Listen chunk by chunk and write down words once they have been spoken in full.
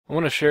I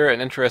want to share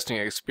an interesting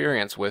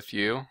experience with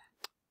you,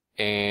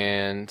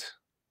 and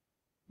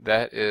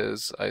that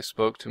is I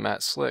spoke to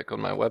Matt Slick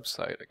on my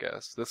website, I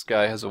guess. This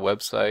guy has a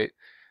website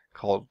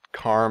called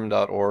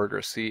carm.org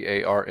or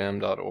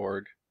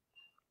CARM.org.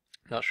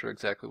 Not sure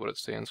exactly what it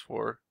stands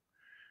for.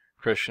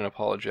 Christian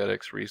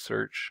Apologetics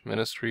Research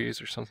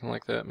Ministries or something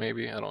like that,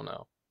 maybe. I don't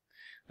know.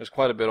 There's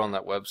quite a bit on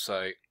that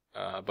website,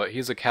 but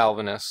he's a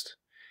Calvinist,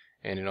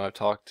 and I've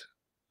talked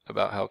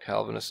about how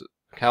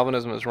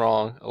Calvinism is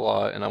wrong a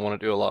lot, and I want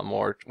to do a lot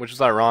more, which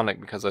is ironic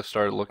because I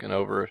started looking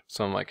over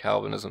some of my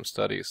Calvinism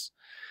studies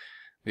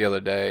the other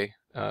day,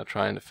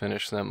 trying to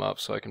finish them up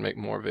so I can make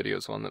more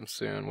videos on them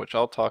soon, which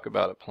I'll talk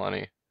about it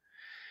plenty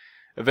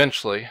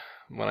eventually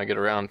when I get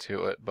around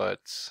to it.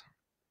 But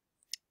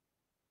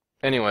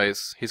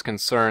anyways, he's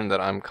concerned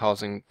that I'm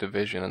causing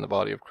division in the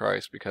body of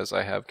Christ because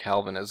I have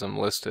Calvinism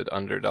listed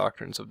under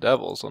Doctrines of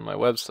Devils on my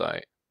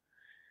website.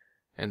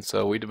 And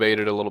so we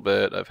debated a little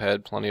bit. I've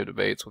had plenty of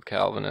debates with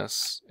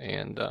Calvinists,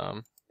 and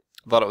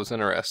thought it was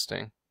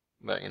interesting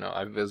that,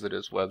 I visited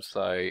his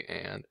website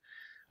and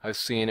I've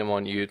seen him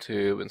on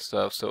YouTube and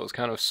stuff, so it was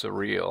kind of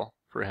surreal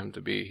for him to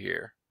be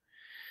here.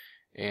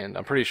 And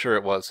I'm pretty sure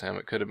it was him.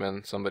 It could have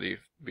been somebody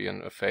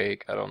being a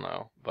fake, I don't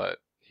know. But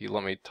he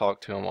let me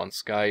talk to him on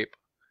Skype.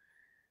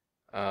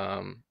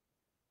 But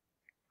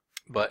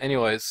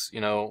anyways,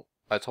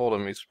 I told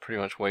him he's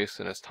pretty much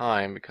wasting his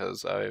time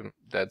because I'm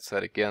dead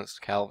set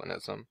against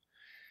Calvinism.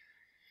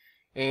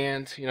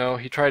 And,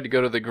 he tried to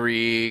go to the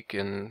Greek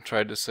and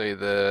tried to say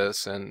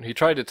this, and he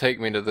tried to take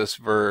me to this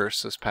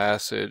verse, this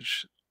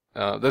passage.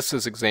 This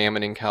is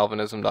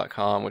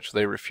examiningcalvinism.com, which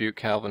they refute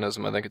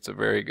Calvinism. I think it's a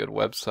very good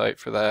website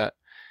for that,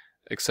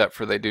 except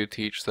for they do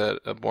teach that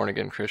a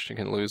born-again Christian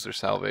can lose their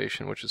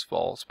salvation, which is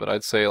false. But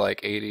I'd say like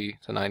 80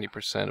 to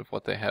 90% of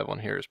what they have on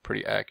here is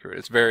pretty accurate.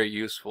 It's very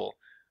useful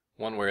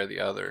one way or the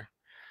other.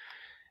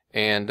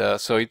 And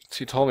so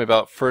he told me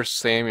about 1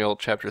 Samuel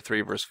chapter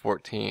 3, verse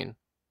 14. It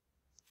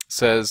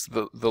says,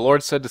 the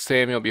Lord said to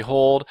Samuel,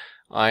 "Behold,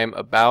 I am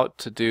about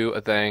to do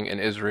a thing in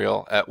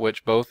Israel, at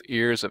which both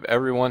ears of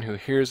everyone who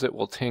hears it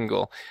will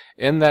tingle.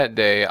 In that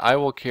day I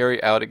will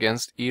carry out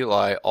against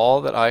Eli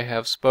all that I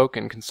have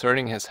spoken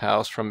concerning his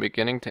house from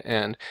beginning to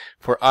end.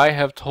 For I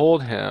have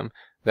told him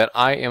that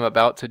I am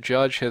about to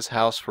judge his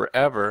house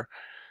forever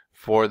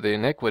for the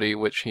iniquity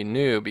which he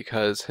knew,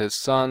 because his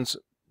sons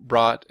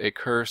brought a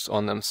curse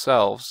on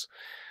themselves,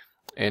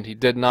 and he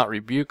did not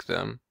rebuke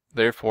them.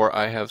 Therefore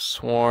I have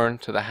sworn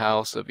to the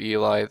house of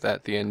Eli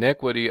that the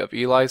iniquity of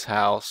Eli's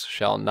house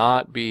shall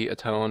not be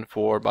atoned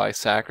for by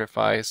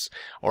sacrifice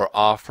or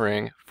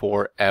offering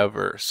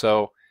forever."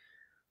 So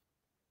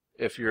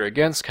if you're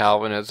against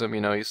Calvinism,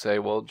 you say,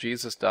 well,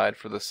 Jesus died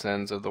for the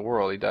sins of the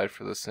world. He died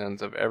for the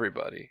sins of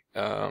everybody.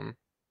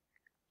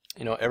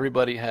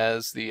 Everybody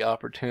has the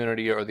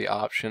opportunity or the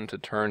option to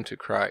turn to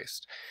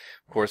Christ.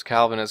 Of course,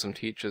 Calvinism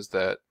teaches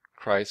that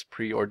Christ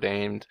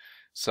preordained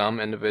some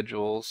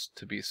individuals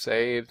to be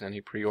saved, and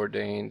he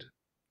preordained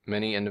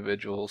many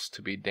individuals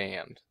to be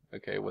damned,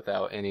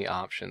 without any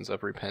options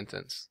of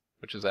repentance,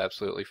 which is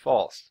absolutely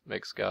false.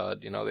 Makes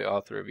God, the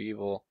author of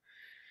evil,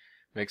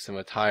 makes him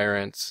a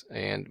tyrant,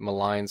 and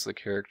maligns the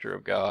character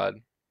of God.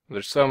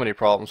 There's so many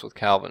problems with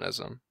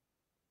Calvinism,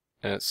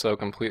 and it's so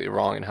completely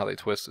wrong in how they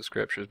twist the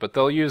scriptures. But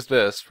they'll use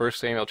this, 1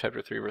 Samuel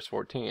chapter 3, verse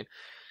 14,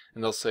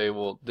 and they'll say,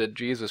 well, did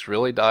Jesus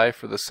really die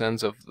for the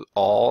sins of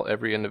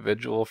every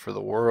individual, for the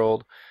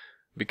world?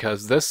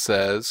 Because this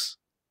says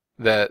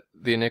that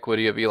the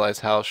iniquity of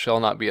Eli's house shall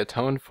not be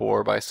atoned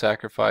for by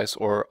sacrifice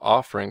or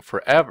offering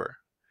forever.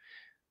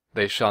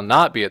 They shall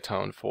not be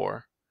atoned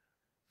for.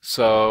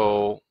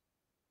 So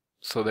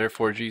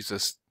therefore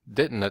Jesus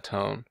didn't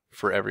atone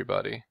for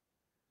everybody.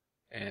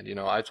 And,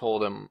 I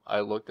told him,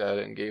 I looked at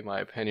it and gave my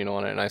opinion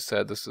on it, and I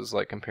said, this is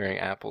like comparing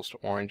apples to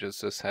oranges.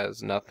 This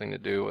has nothing to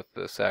do with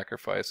the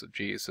sacrifice of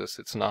Jesus.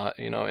 It's not,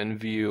 in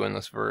view in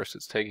this verse.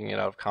 It's taking it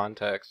out of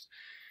context.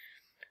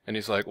 And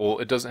he's like, well,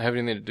 it doesn't have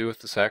anything to do with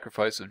the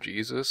sacrifice of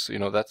Jesus.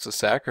 That's the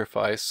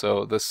sacrifice.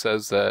 So this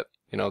says that,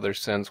 their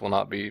sins will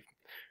not be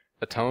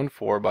atoned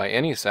for by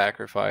any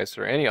sacrifice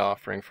or any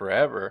offering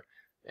forever.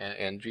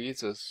 And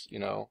Jesus,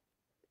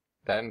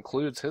 that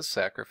includes his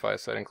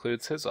sacrifice. That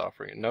includes his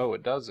offering. No,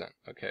 it doesn't.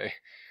 Okay.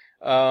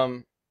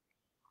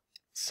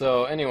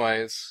 So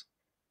anyways,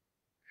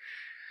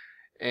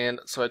 and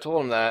so I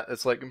told him that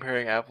it's like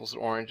comparing apples to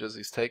oranges.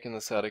 He's taking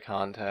this out of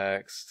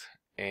context,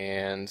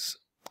 and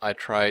I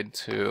went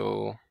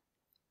to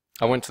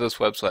this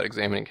website,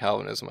 Examining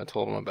Calvinism. I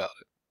told them about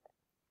it.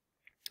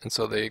 And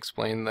so they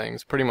explain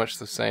things pretty much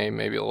the same,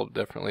 maybe a little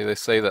differently. They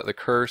say that the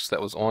curse that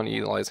was on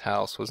Eli's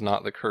house was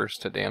not the curse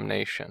to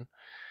damnation.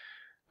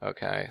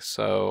 Okay,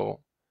 so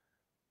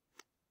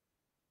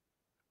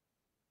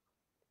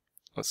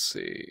let's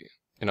see.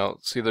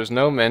 There's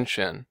no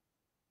mention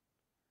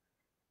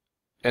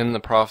in the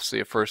prophecy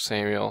of 1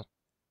 Samuel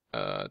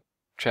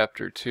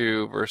chapter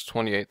 2, verse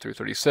 28 through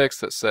 36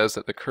 that says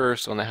that the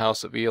curse on the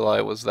house of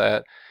Eli was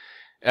that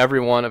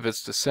Every one of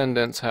its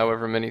descendants,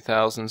 however many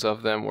thousands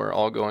of them, were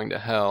all going to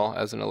hell,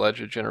 as an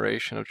alleged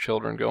generation of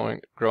children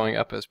growing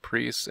up as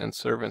priests and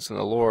servants in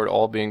the Lord,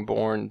 all being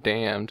born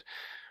damned,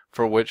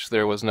 for which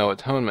there was no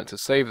atonement to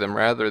save them.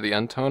 Rather, the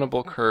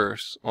untonable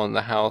curse on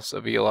the house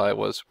of Eli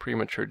was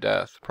premature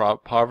death,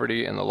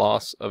 poverty, and the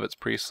loss of its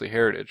priestly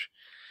heritage.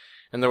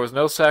 And there was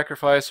no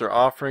sacrifice or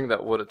offering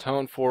that would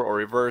atone for or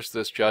reverse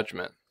this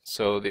judgment.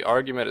 So the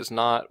argument is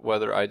not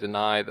whether I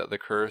deny that the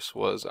curse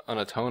was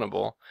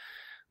unatonable.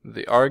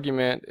 The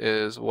argument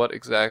is, what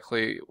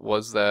exactly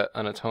was that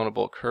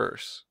unatonable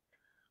curse?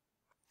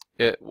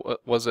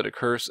 Was it a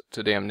curse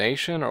to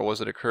damnation, or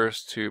was it a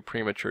curse to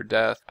premature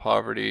death,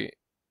 poverty,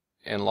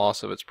 and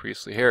loss of its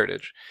priestly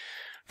heritage?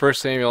 1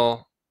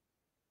 Samuel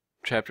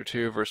chapter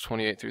 2 verse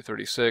 28 through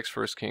 36,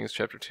 1 Kings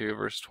chapter 2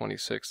 verse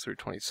 26 through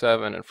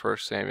 27, and 1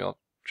 Samuel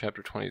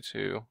chapter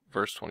 22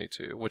 verse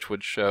 22, which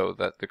would show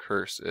that the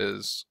curse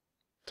is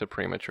to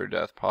premature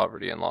death,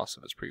 poverty, and loss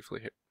of its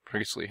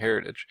priestly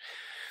heritage.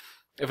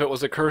 If it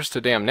was a curse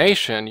to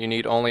damnation, you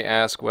need only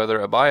ask whether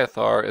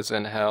Abiathar is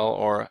in hell,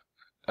 or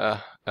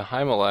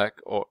Ahimelech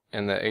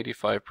and the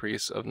 85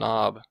 priests of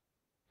Nob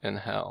in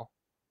hell.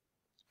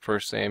 1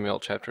 Samuel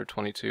chapter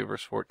 22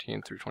 verse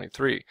 14 through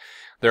 23.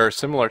 There are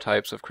similar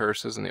types of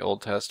curses in the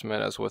Old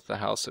Testament as with the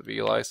house of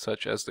Eli,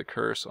 such as the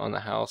curse on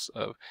the house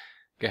of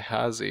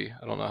Gehazi,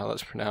 I don't know how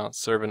that's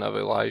pronounced, servant of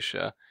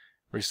Elisha,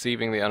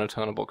 receiving the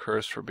unatonable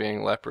curse for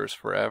being lepers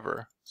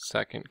forever.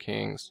 2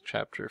 Kings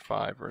chapter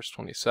 5 verse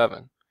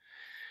 27.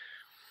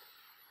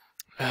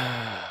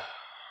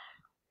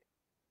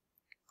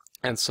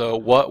 And so,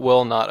 what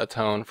will not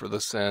atone for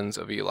the sins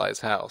of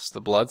Eli's house?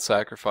 The blood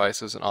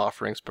sacrifices and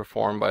offerings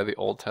performed by the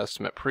Old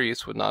Testament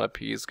priests would not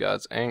appease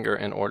God's anger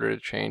in order to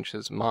change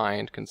his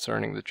mind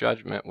concerning the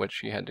judgment which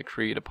he had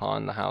decreed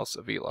upon the house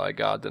of Eli.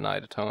 God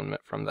denied atonement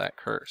from that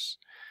curse.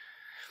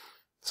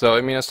 So,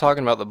 I mean, it's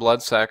talking about the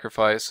blood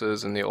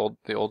sacrifices and the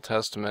Old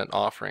Testament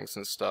offerings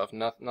and stuff.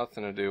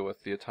 Nothing to do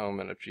with the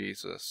atonement of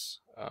Jesus.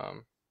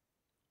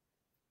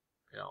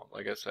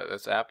 Like I said,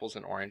 it's apples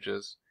and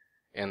oranges.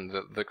 And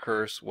the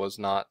curse was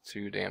not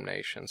to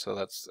damnation, so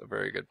that's a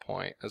very good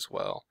point as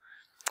well.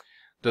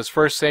 Does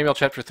 1 Samuel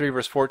chapter 3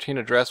 verse 14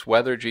 address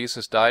whether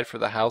Jesus died for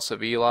the house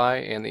of Eli?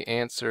 And the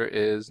answer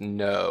is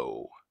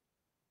no.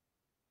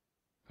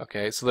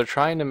 Okay, so they're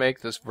trying to make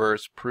this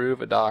verse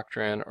prove a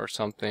doctrine or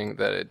something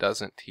that it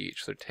doesn't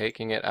teach. They're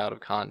taking it out of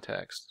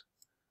context.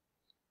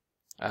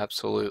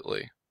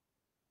 Absolutely.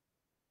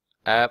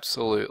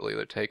 Absolutely,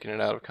 they're taking it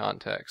out of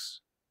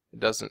context. It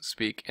doesn't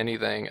speak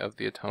anything of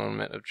the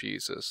atonement of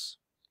Jesus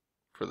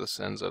for the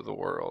sins of the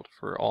world,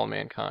 for all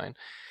mankind.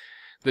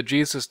 Did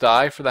Jesus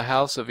die for the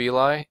house of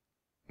Eli?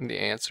 And the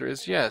answer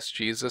is yes.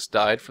 Jesus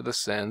died for the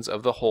sins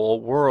of the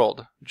whole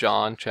world.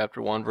 John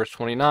chapter 1 verse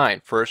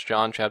 29. 1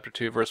 John chapter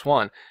 2 verse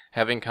 1.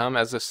 Having come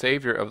as the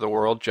Savior of the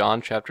world.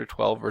 John chapter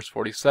 12 verse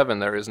 47.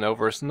 There is no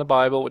verse in the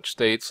Bible which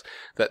states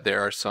that there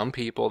are some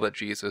people that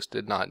Jesus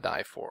did not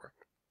die for.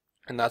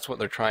 And that's what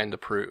they're trying to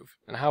prove.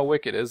 And how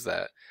wicked is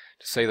that,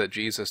 to say that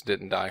Jesus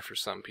didn't die for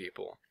some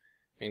people?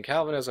 I mean,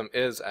 Calvinism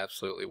is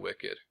absolutely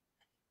wicked.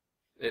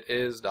 It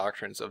is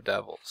doctrines of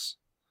devils.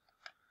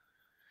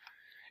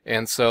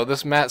 And so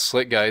this Matt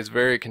Slick guy is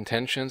very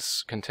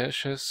contentious.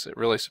 It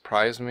really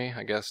surprised me.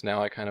 I guess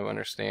now I kind of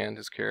understand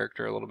his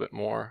character a little bit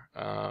more.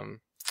 And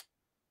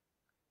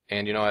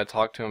I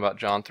talked to him about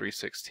John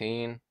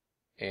 3:16,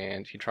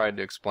 and he tried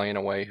to explain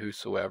away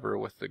whosoever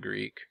with the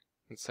Greek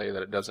and say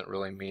that it doesn't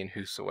really mean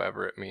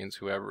whosoever, it means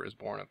whoever is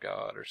born of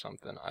God or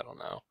something. I don't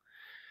know.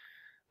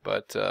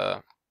 But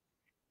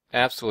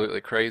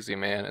absolutely crazy,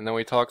 man. And then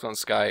we talked on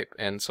Skype,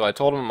 and so I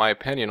told him my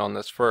opinion on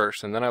this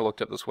first, and then I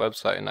looked up this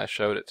website and I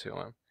showed it to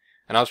him.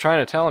 And I was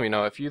trying to tell him,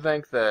 if you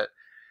think that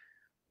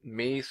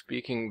me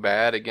speaking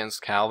bad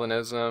against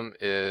Calvinism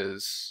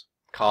is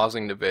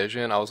causing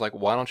division, I was like,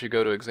 why don't you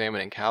go to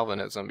Examining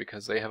Calvinism,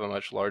 because they have a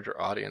much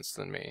larger audience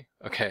than me.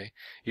 Okay,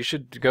 you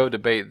should go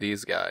debate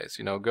these guys,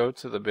 go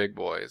to the big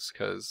boys,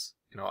 because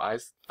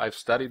I've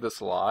studied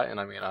this a lot, and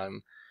I mean,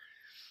 I'm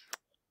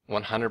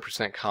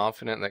 100%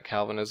 confident that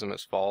Calvinism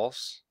is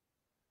false.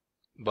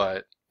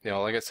 But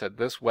like I said,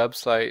 this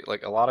website,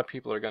 like, a lot of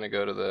people are going to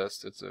go to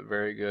this. It's a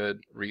very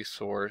good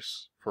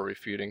resource for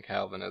refuting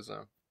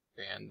Calvinism.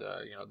 And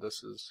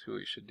this is who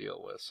he should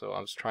deal with. So I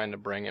was trying to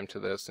bring him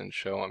to this and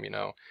show him,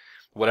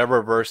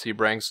 whatever verse he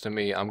brings to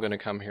me, I'm going to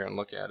come here and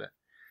look at it.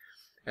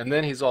 And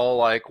then he's all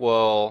like,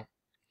 well,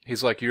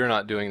 you're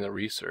not doing the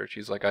research.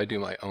 He's like, I do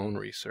my own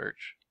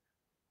research.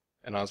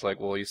 And I was like,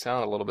 well, you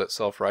sound a little bit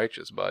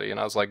self-righteous, buddy. And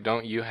I was like,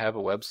 don't you have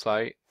a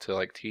website to,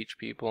 like, teach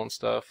people and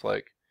stuff?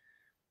 Like,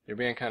 you're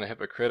being kind of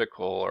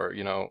hypocritical, or,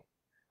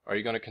 are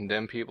you going to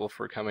condemn people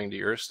for coming to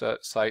your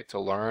site to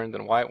learn?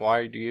 Then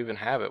why do you even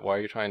have it? Why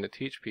are you trying to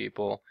teach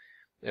people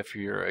if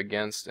you're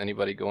against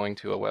anybody going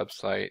to a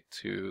website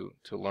to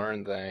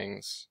learn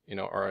things,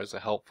 or as a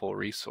helpful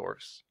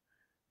resource,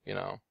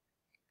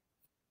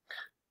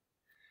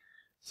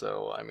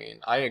 So, I mean,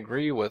 I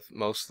agree with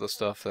most of the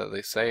stuff that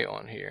they say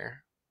on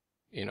here.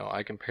 you know,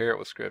 I compare it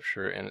with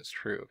Scripture, and it's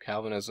true.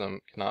 Calvinism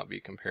cannot be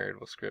compared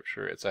with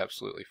Scripture. It's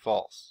absolutely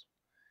false.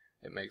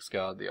 It makes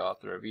God the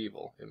author of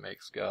evil. It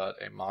makes God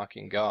a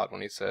mocking God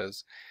when he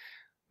says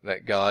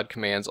that God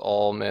commands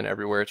all men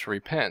everywhere to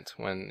repent,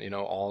 when, you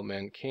know, all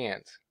men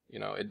can't. You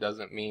know, it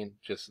doesn't mean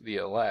just the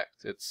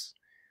elect. It's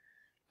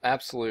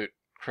absolute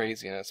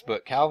craziness.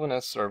 But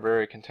Calvinists are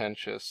very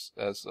contentious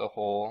as a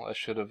whole. I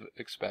should have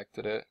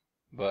expected it,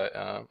 but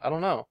I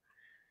don't know.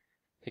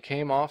 He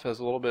came off as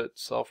a little bit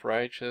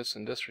self-righteous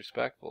and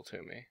disrespectful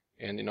to me.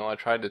 And, you know, I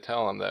tried to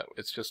tell him that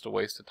it's just a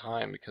waste of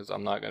time because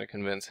I'm not going to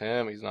convince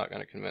him, he's not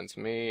going to convince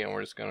me, and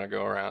we're just going to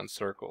go around in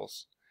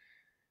circles.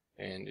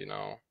 And, you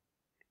know,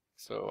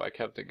 so I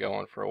kept it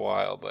going for a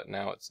while, but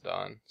now it's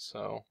done.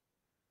 So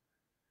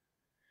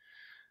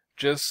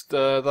just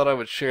thought I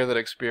would share that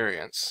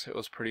experience. It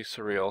was pretty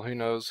surreal. Who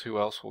knows who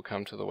else will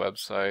come to the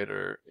website,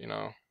 or, you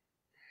know,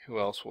 who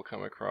else will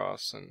come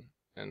across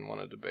and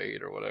want to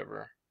debate or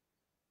whatever.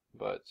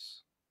 But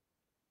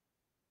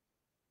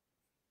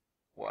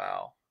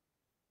wow.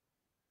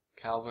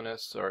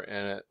 Calvinists are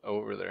in it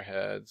over their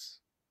heads,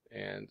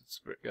 and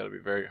it's got to be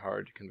very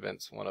hard to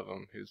convince one of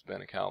them who's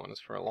been a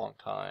Calvinist for a long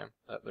time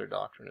that their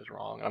doctrine is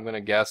wrong. And I'm going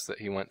to guess that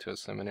he went to a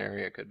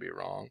seminary. It could be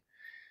wrong,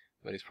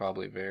 but he's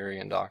probably very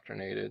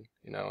indoctrinated,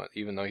 you know,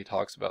 even though he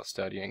talks about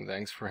studying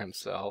things for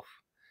himself.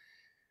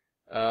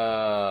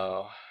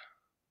 I'm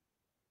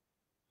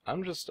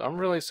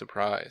really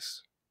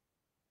surprised.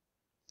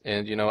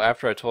 And, you know,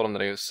 after I told him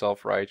that he was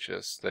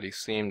self-righteous, that he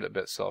seemed a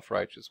bit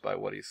self-righteous by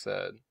what he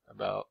said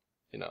about,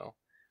 you know,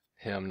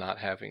 him not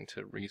having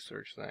to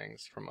research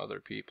things from other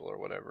people or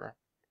whatever.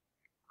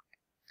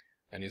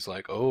 And he's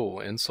like, oh,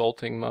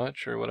 insulting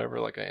much or whatever,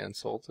 like I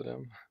insulted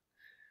him.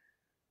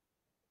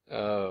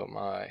 Oh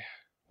my,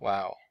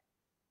 wow.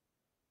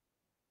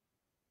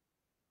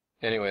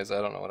 Anyways,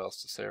 I don't know what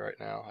else to say right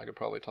now. I could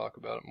probably talk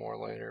about it more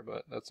later,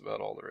 but that's about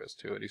all there is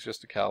to it. He's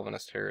just a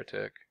Calvinist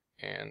heretic,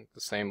 and the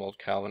same old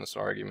Calvinist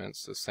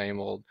arguments, the same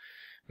old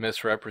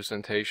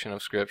misrepresentation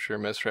of Scripture,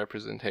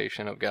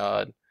 misrepresentation of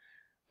God.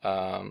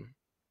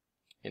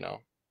 You know,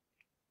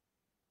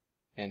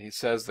 and he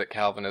says that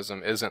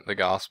Calvinism isn't the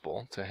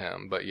gospel to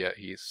him, but yet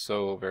he's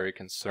so very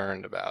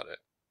concerned about it.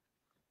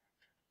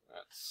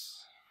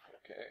 That's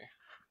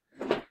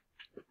okay.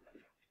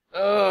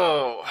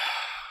 Oh,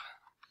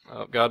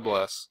 God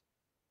bless.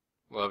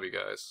 Love you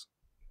guys.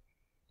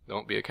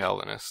 Don't be a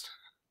Calvinist.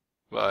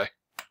 Bye.